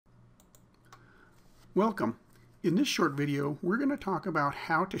Welcome. In this short video, we're going to talk about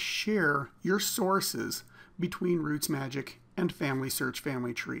how to share your sources between RootsMagic and FamilySearch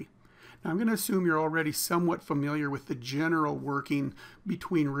Family Tree. Now, I'm going to assume you're already somewhat familiar with the general working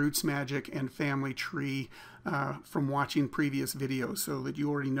between RootsMagic and Family Tree from watching previous videos, so that you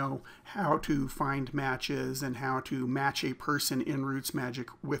already know how to find matches and how to match a person in RootsMagic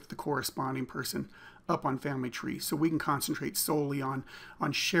with the corresponding person up on Family Tree, so we can concentrate solely on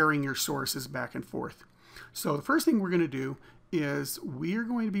sharing your sources back and forth. So the first thing we're going to do is we're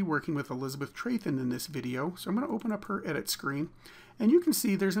going to be working with Elizabeth Trathan in this video. So I'm going to open up her edit screen, and you can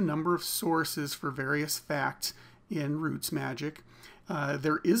see there's a number of sources for various facts in RootsMagic.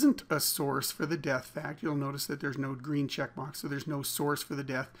 There isn't a source for the death fact. You'll notice that there's no green checkbox, so there's no source for the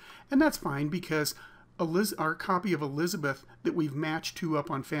death, and that's fine because our copy of Elizabeth that we've matched to up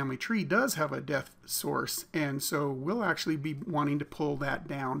on Family Tree does have a death source, and so we'll actually be wanting to pull that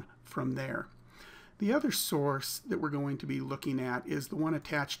down from there. The other source that we're going to be looking at is the one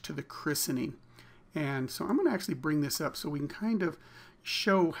attached to the christening. And so I'm going to actually bring this up so we can kind of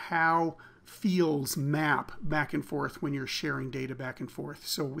show how fields map back and forth when you're sharing data back and forth.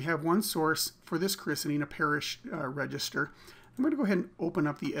 So we have one source for this christening, a parish register. I'm going to go ahead and open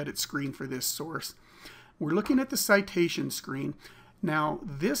up the edit screen for this source. We're looking at the citation screen. Now,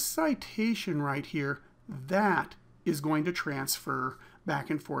 this citation right here, that is going to transfer back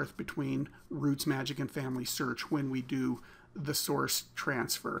and forth between RootsMagic and FamilySearch when we do the source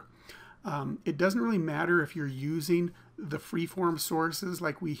transfer. It doesn't really matter if you're using the freeform sources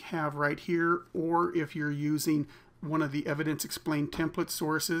like we have right here, or if you're using one of the evidence explained template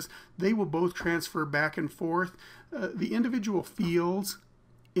sources. They will both transfer back and forth. The individual fields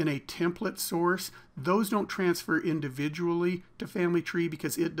in a template source, those don't transfer individually to Family Tree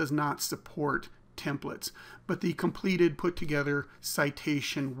because it does not support templates, but the completed put together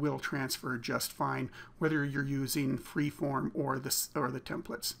citation will transfer just fine whether you're using freeform or the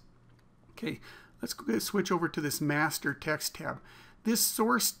templates. Okay, let's go switch over to this master text tab. This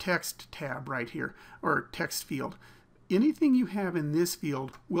source text tab right here, or text field, anything you have in this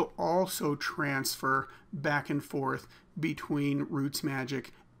field will also transfer back and forth between RootsMagic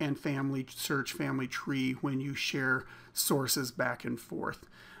and FamilySearch Family Tree when you share sources back and forth.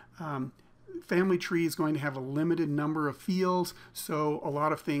 Family Tree is going to have a limited number of fields, so a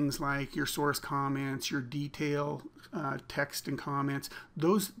lot of things like your source comments, your detail text and comments,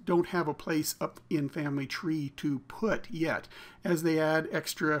 those don't have a place up in Family Tree to put yet. As they add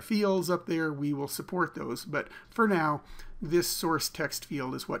extra fields up there, we will support those, but for now, this source text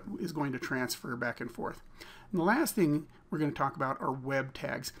field is what is going to transfer back and forth. And the last thing we're going to talk about are web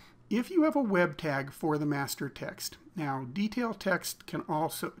tags. If you have a web tag for the master text, now detail text can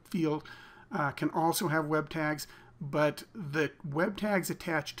also have web tags, but the web tags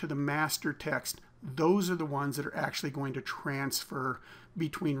attached to the master text, those are the ones that are actually going to transfer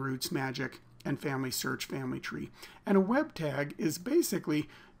between RootsMagic and FamilySearch Family Tree. And a web tag is basically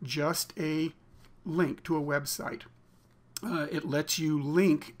just a link to a website. It lets you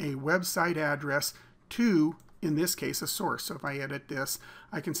link a website address to, in this case, a source. So if I edit this,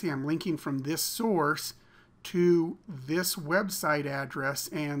 I can see I'm linking from this source to this website address,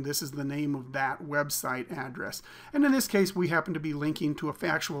 and this is the name of that website address. And in this case, we happen to be linking to an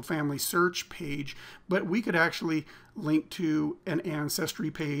actual FamilySearch page, but we could actually link to an ancestry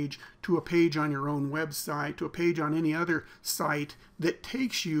page, to a page on your own website, to a page on any other site that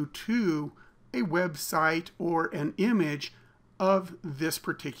takes you to a website or an image of this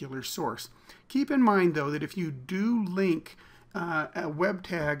particular source. Keep in mind, though, that if you do link a web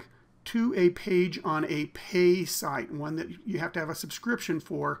tag to a page on a pay site, one that you have to have a subscription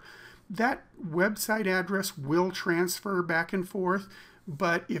for, that website address will transfer back and forth.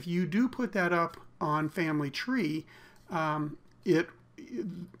 But if you do put that up on Family Tree,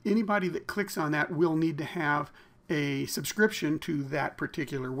 anybody that clicks on that will need to have a subscription to that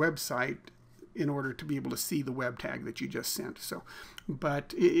particular website in order to be able to see the web tag that you just sent. So,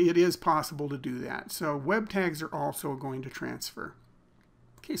 but it is possible to do that. So web tags are also going to transfer.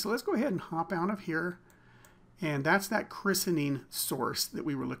 Okay, so let's go ahead and hop out of here. And that's that christening source that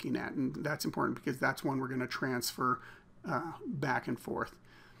we were looking at. And that's important because that's one we're going to transfer back and forth.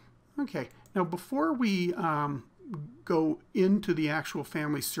 Okay, now before we go into the actual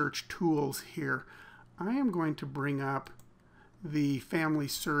FamilySearch tools here, I am going to bring up the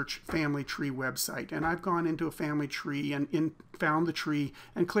FamilySearch Family Tree website, and I've gone into a Family Tree and found the tree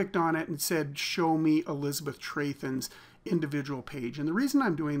and clicked on it and said show me Elizabeth Trathan's individual page. And the reason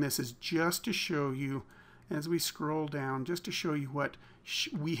I'm doing this is just to show you, as we scroll down, just to show you what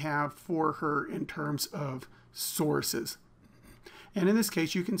we have for her in terms of sources. And in this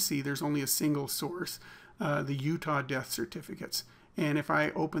case, you can see there's only a single source, the Utah death certificates. And if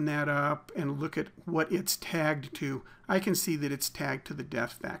I open that up and look at what it's tagged to, I can see that it's tagged to the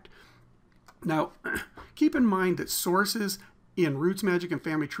death fact. Now, keep in mind that sources in RootsMagic and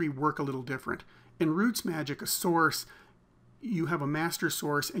Family Tree work a little different. In RootsMagic, a source, you have a master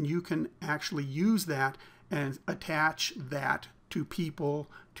source, and you can actually use that and attach that to people,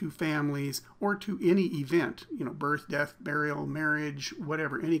 to families, or to any event, you know, birth, death, burial, marriage,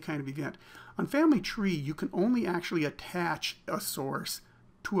 whatever, any kind of event. On Family Tree, you can only actually attach a source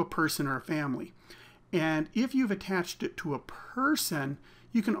to a person or a family. And if you've attached it to a person,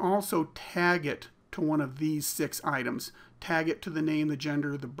 you can also tag it to one of these 6 items. Tag it to the name, the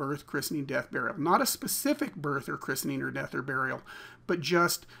gender, the birth, christening, death, burial. Not a specific birth or christening or death or burial, but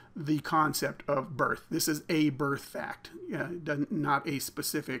just the concept of birth. This is a birth fact. Not a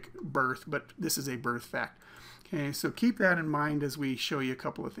specific birth, but this is a birth fact. Okay, so keep that in mind as we show you a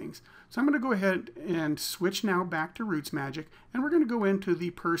couple of things. So I'm going to go ahead and switch now back to RootsMagic, and we're going to go into the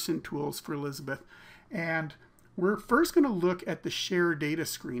person tools for Elizabeth. And we're first going to look at the share data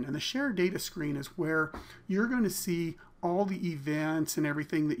screen. And the share data screen is where you're going to see all the events and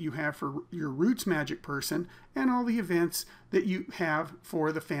everything that you have for your RootsMagic person, and all the events that you have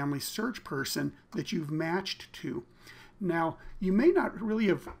for the FamilySearch person that you've matched to. Now, you may not really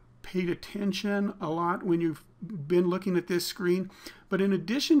have paid attention a lot when you've been looking at this screen, but in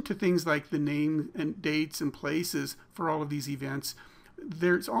addition to things like the name and dates and places for all of these events,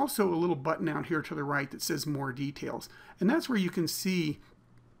 there's also a little button out here to the right that says more details, and that's where you can see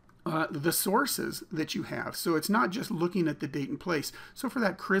the sources that you have. So it's not just looking at the date and place. So for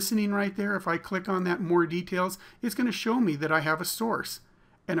that christening right there, if I click on that more details, it's going to show me that I have a source.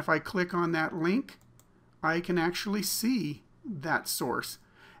 And if I click on that link, I can actually see that source.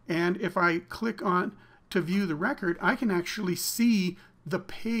 And if I click on to view the record, I can actually see the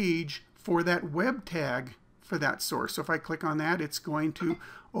page for that web tag for that source. So if I click on that, it's going to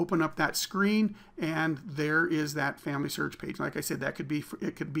open up that screen, and there is that FamilySearch page. Like I said, that could be,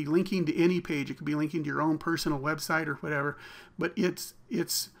 it could be linking to any page. It could be linking to your own personal website or whatever. But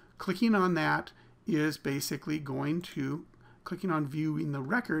it's clicking on that is basically going to, clicking on viewing the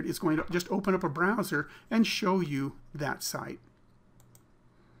record is going to just open up a browser and show you that site.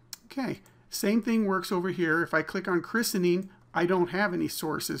 Okay, same thing works over here. If I click on christening, I don't have any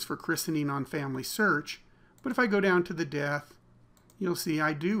sources for christening on FamilySearch. But if I go down to the death, you'll see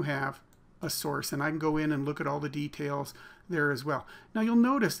I do have a source, and I can go in and look at all the details there as well. Now you'll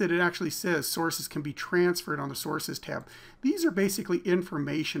notice that it actually says sources can be transferred on the sources tab. These are basically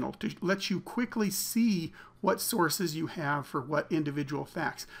informational to let you quickly see what sources you have for what individual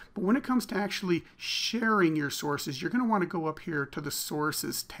facts. But when it comes to actually sharing your sources, you're going to want to go up here to the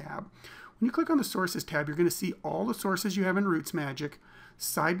sources tab. When you click on the sources tab, you're going to see all the sources you have in RootsMagic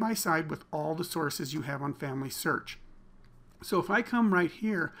side by side with all the sources you have on FamilySearch. So if I come right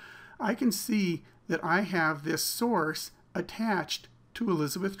here, I can see that I have this source attached to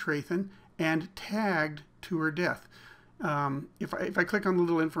Elizabeth Trathan and tagged to her death. If I click on the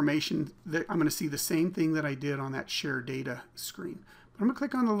little information, I'm going to see the same thing that I did on that share data screen. But I'm going to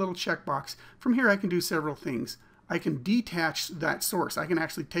click on the little checkbox. From here I can do several things. I can detach that source. I can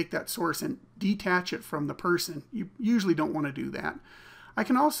actually take that source and detach it from the person. You usually don't want to do that. I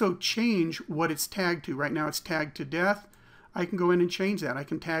can also change what it's tagged to. Right now it's tagged to death. I can go in and change that. I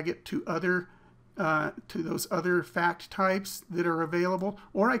can tag it to other to those other fact types that are available,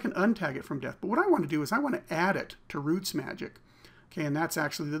 or I can untag it from death. But what I want to do is I want to add it to RootsMagic. Okay, and that's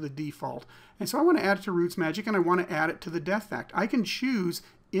actually the default. And so I want to add it to RootsMagic, and I want to add it to the death fact. I can choose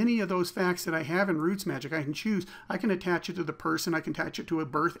any of those facts that I have in RootsMagic. I can choose. I can attach it to the person. I can attach it to a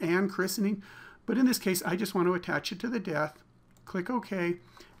birth and christening. But in this case, I just want to attach it to the death. Click OK,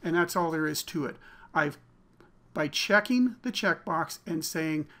 and that's all there is to it. By checking the checkbox and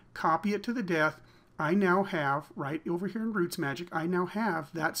saying copy it to the death, I now have, right over here in RootsMagic, I now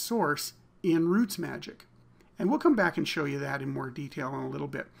have that source in RootsMagic. And we'll come back and show you that in more detail in a little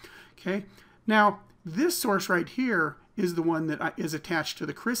bit. Okay, now this source right here is the one that is attached to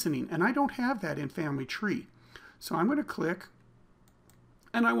the christening, and I don't have that in Family Tree. So I'm going to click,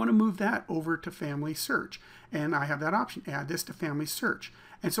 and I want to move that over to FamilySearch. And I have that option, add this to FamilySearch.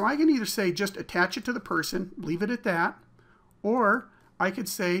 And so I can either say just attach it to the person, leave it at that, or I could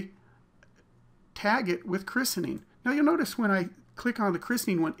say tag it with christening. Now you'll notice when I click on the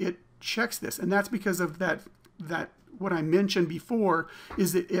christening one, it checks this, and that's because of that what I mentioned before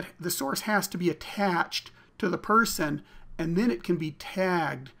is that the source has to be attached to the person, and then it can be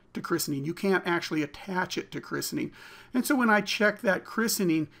tagged to christening. You can't actually attach it to christening. And so when I check that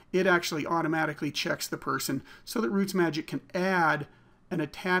christening, it actually automatically checks the person so that RootsMagic can add and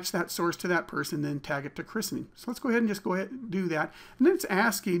attach that source to that person, then tag it to christening. So let's go ahead and do that. And then it's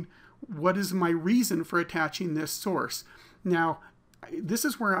asking, what is my reason for attaching this source? Now, this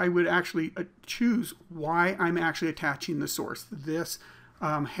is where I would actually choose why I'm actually attaching the source. This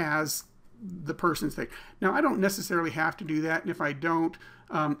has the person's thing. Now, I don't necessarily have to do that, and if I don't,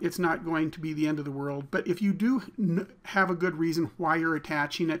 it's not going to be the end of the world. But if you do have a good reason why you're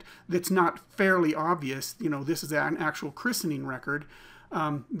attaching it that's not fairly obvious, you know, this is an actual christening record,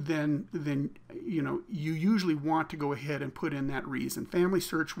 then you know, you usually want to go ahead and put in that reason.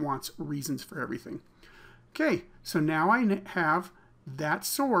 FamilySearch wants reasons for everything. Okay, so now I have that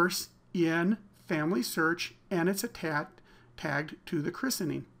source in FamilySearch, and it's tagged to the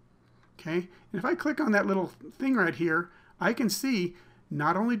christening. Okay, and if I click on that little thing right here, I can see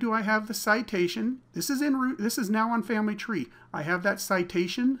not only do I have the citation, this is now on Family Tree. I have that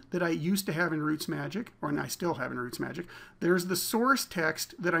citation that I used to have in RootsMagic, or I still have in RootsMagic. There's the source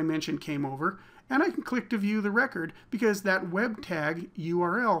text that I mentioned came over, and I can click to view the record because that web tag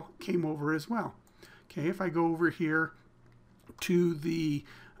URL came over as well. Okay, if I go over here to the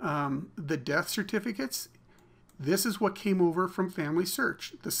death certificates, this is what came over from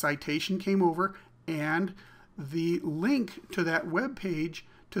FamilySearch. The citation came over, and the link to that web page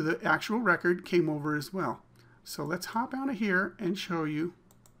to the actual record came over as well. So let's hop out of here and show you.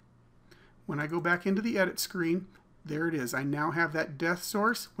 When I go back into the edit screen, there it is. I now have that death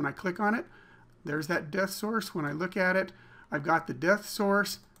source. When I click on it, there's that death source. When I look at it, I've got the death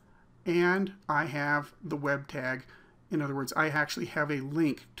source and I have the web tag. In other words, I actually have a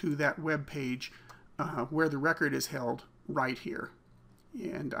link to that web page where the record is held right here.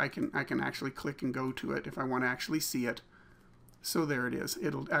 And I can actually click and go to it if I want to actually see it. So there it is.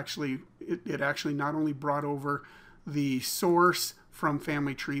 It actually not only brought over the source from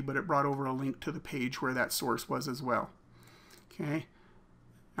Family Tree, but it brought over a link to the page where that source was as well. Okay,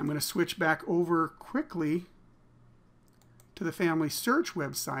 I'm going to switch back over quickly to the FamilySearch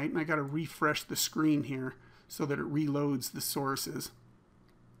website, and I got to refresh the screen here so that it reloads the sources.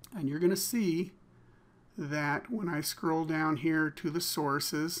 And you're going to see that when I scroll down here to the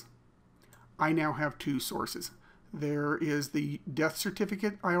sources, I now have two sources. There is the death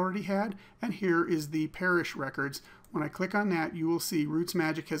certificate I already had, and here is the parish records. When I click on that, you will see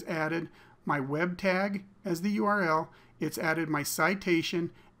RootsMagic has added my web tag as the URL, it's added my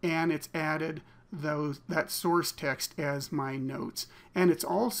citation, and it's added that source text as my notes. And it's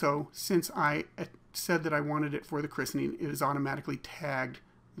also, since I said that I wanted it for the christening, it is automatically tagged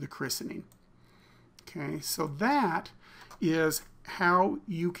the christening. Okay, so that is how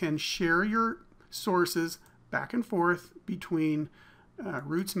you can share your sources back and forth between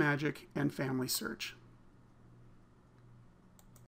RootsMagic and FamilySearch.